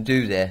 boys, we can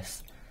do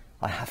this.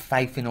 I have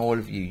faith in all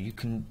of you. You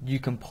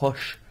can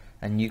push,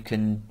 and you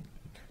can...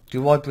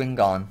 Do I bring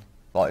on...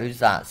 Right, who's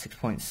that?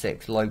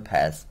 6.6,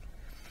 Lopez.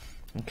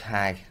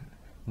 Okay.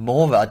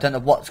 Mora, I don't know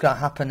what's going to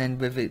happen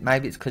with it.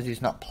 Maybe it's because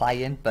he's not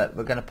playing, but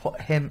we're going to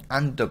put him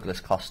and Douglas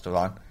Costa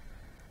on.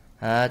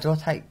 Do I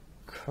take...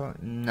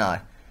 No.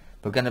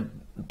 We're going to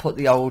put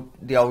the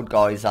old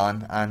guys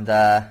on, and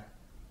they're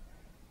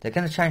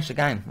going to change the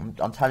game.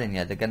 I'm telling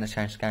you, they're going to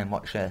change the game.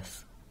 Watch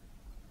this.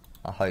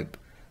 I hope.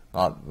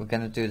 Right, we're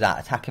going to do that.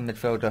 Attacking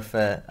midfielder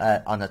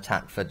for on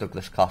attack for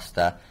Douglas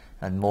Costa,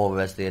 and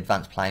Mora as the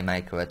advanced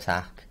playmaker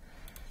attack.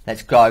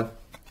 Let's go.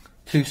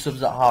 2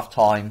 subs at half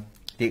time.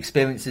 The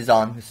experience is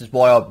on. This is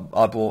why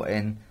I brought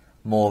in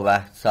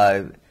Mora.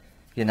 So,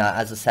 you know,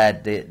 as I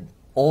said,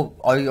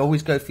 I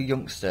always go for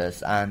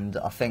youngsters, and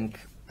I think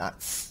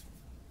that's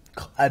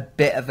a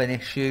bit of an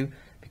issue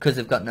because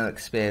they've got no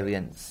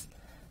experience.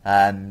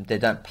 They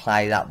don't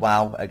play that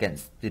well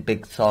against the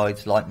big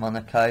sides like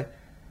Monaco.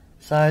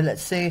 So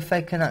let's see if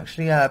they can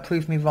actually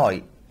prove me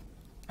right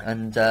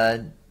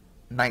and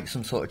make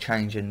some sort of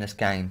change in this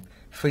game.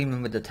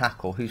 Freeman with the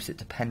tackle, hoofs it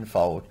to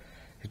Penfold,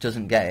 who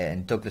doesn't get it,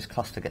 and Douglas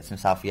Costa gets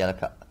himself a yellow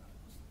card.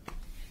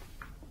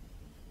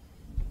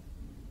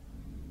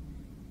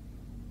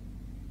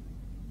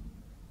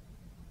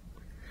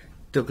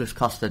 Douglas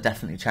Costa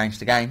definitely changed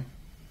the game.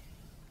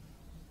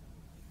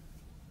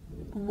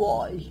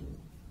 Why?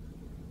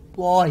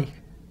 Why?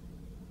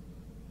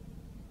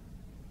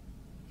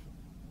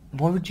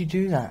 Why would you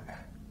do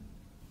that?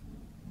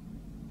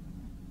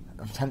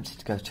 I'm tempted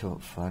to go 2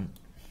 up front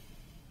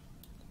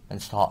and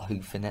start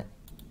hoofing it.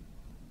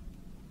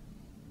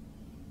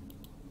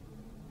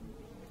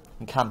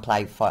 He can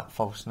play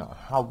false 9.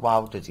 How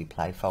well does he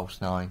play false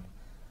 9?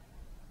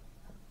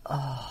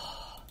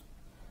 Oh,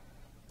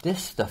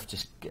 this stuff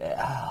just...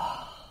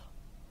 Yeah,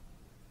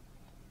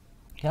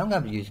 I'm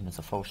going to use him as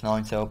a false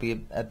 9, so I'll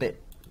be a bit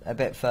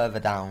further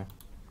down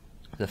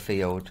the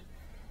field.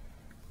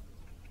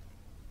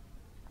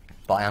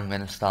 But I am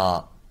going to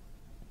start.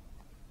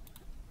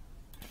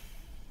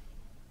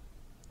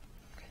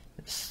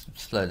 Let's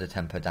slow the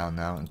tempo down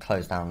now and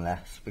close down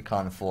less. We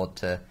can't afford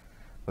to...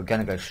 We're going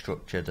to go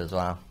structured as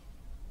well.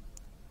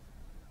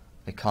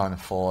 We can't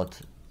afford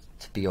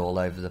to be all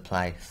over the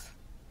place.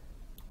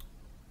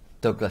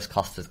 Douglas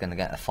Costa's going to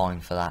get a fine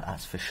for that,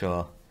 that's for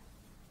sure.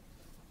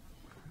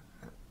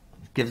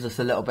 Gives us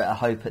a little bit of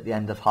hope at the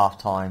end of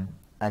half time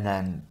and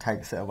then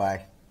takes it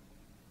away.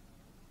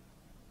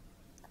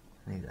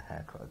 I need a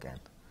haircut again.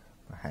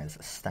 My hair's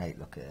a state,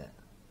 look at it.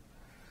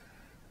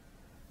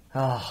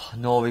 Oh,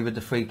 Nori with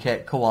the free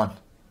kick, come on.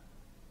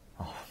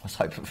 Oh, I was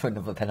hoping for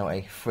another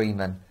penalty.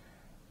 Freeman,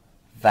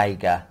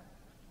 Vega,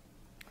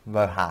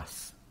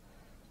 Rojas.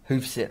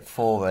 Hoofs it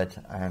forward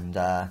and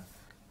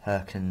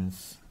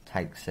Herkins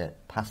takes it.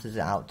 Passes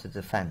it out to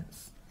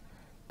defence.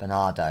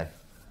 Bernardo.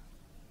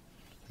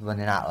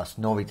 Running at us.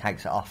 Nori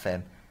takes it off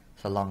him.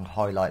 It's a long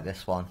highlight,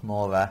 this one.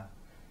 Mora.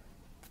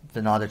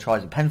 Bernardo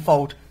tries it.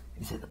 Penfold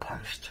is at the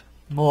post.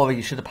 Mora,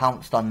 you should have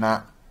pounced on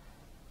that.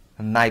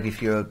 And maybe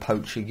if you were a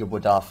poacher, you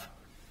would have.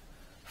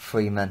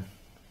 Freeman.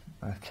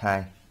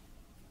 Okay.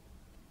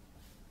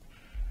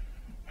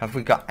 Have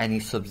we got any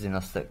subs in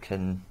us that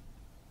can...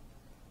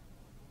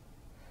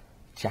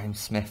 James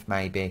Smith,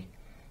 maybe.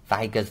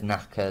 Vega's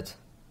knackered.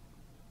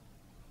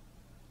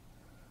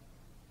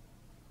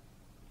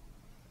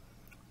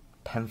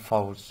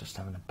 Penfold's just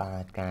having a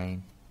bad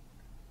game.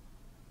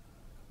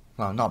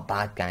 Well, not a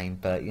bad game,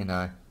 but, you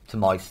know, to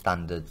my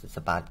standards, it's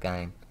a bad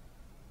game.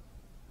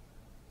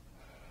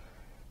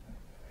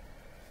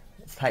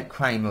 Let's take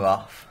Kramer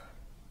off.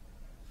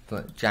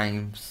 But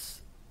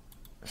James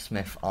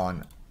Smith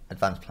on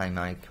advanced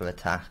playmaker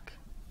attack.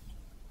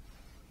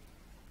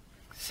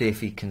 See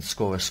if he can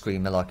score a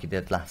screamer like he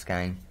did last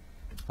game.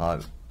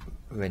 Like,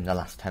 we're in the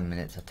last 10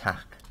 minutes.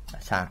 Attack.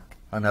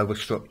 I know we're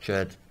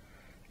structured.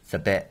 It's a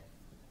bit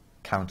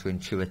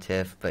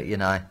counterintuitive, but you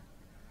know,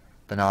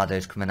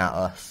 Bernardo's coming at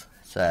us.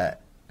 So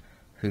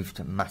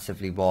hoofed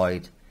massively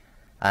wide,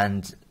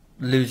 and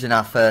losing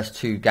our first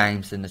 2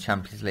 games in the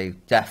Champions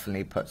League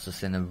definitely puts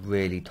us in a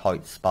really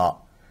tight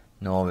spot.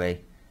 Nori,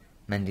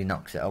 Mendy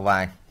knocks it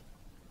away.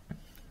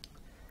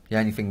 The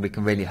only thing we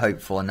can really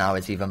hope for now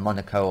is either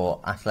Monaco or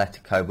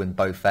Atletico win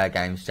both their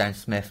games. James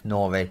Smith,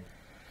 Nori.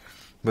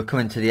 We're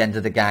coming to the end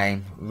of the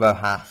game.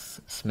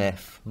 Rojas,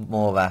 Smith,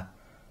 Moura.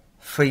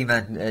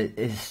 Freeman,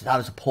 that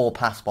was a poor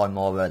pass by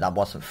Moura. That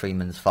wasn't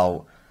Freeman's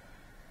fault.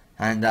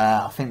 And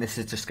I think this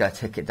is just going to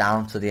tick it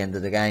down to the end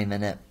of the game,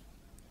 innit?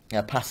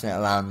 Yeah, passing it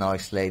around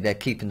nicely. They're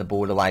keeping the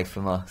ball away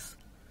from us.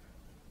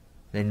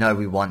 They know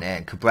we want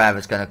it.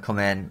 Cabrera's going to come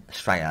in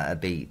straight at a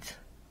beat.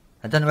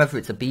 I don't know whether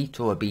it's a beat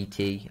or a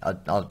BT. I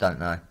don't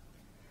know.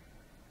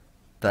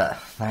 But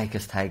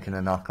Vega's taken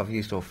a knock. I've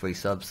used all 3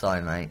 subs,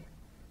 sorry mate.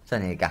 It's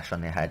only a gash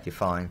on your head, you're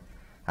fine.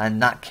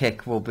 And that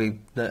kick will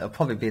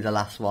probably be the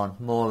last one.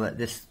 More at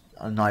this,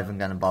 I'm not even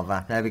going to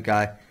bother. There we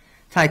go.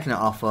 Taking it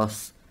off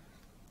us.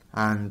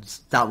 And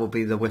that will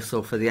be the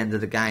whistle for the end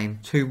of the game.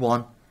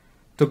 2-1.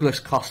 Douglas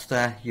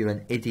Costa, you're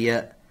an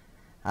idiot.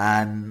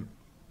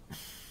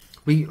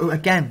 We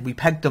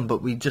pegged them,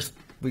 but we just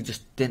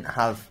didn't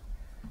have.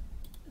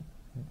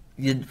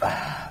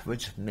 We're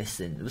just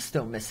missing. We're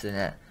still missing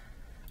it.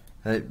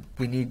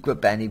 We need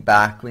Grabeni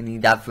back. We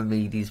need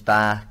Avramides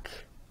back.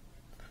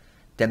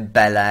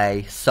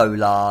 Dembele,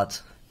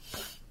 Solard.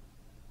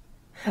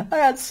 I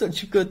had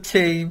such a good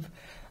team.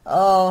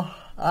 Oh,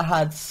 I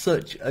had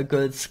such a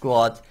good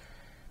squad.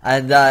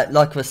 And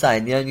like I was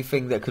saying, the only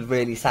thing that could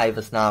really save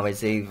us now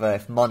is either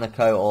if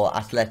Monaco or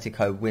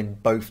Atletico win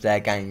both their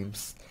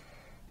games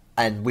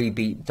and we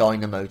beat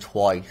Dynamo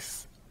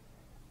twice,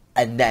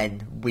 and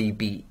then we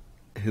beat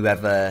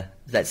whoever,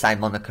 let's say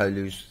Monaco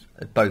lose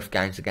both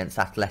games against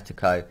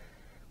Atletico,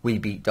 we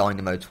beat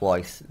Dynamo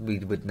twice, we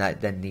would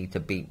then need to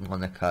beat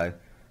Monaco.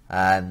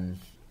 I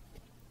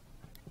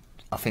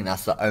think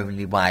that's the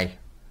only way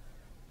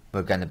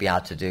we're going to be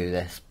able to do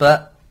this.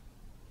 But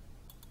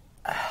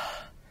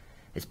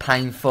it's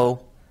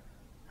painful,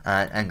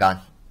 and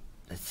gone.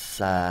 It's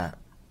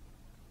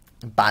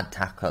bad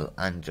tackle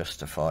and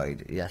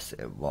justified. Yes,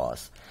 it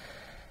was.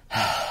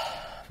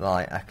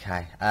 Right,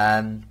 okay.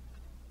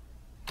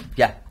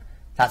 Yeah,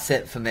 that's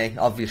it for me,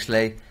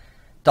 obviously.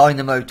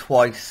 Dynamo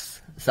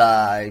twice,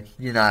 so,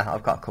 you know,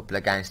 I've got a couple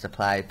of games to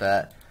play,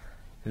 but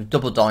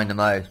double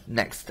Dynamo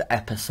next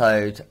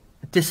episode.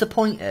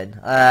 Disappointing.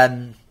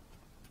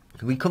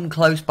 We come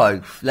close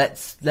both.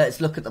 Let's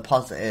look at the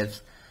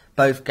positives.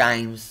 Both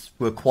games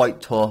were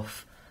quite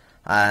tough.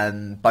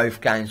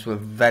 Both games were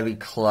very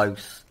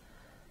close.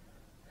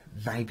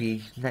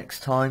 Maybe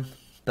next time.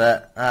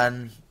 But,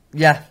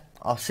 yeah,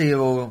 I'll see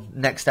you all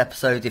next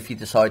episode if you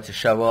decide to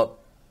show up.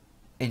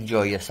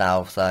 Enjoy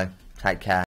yourself, so take care.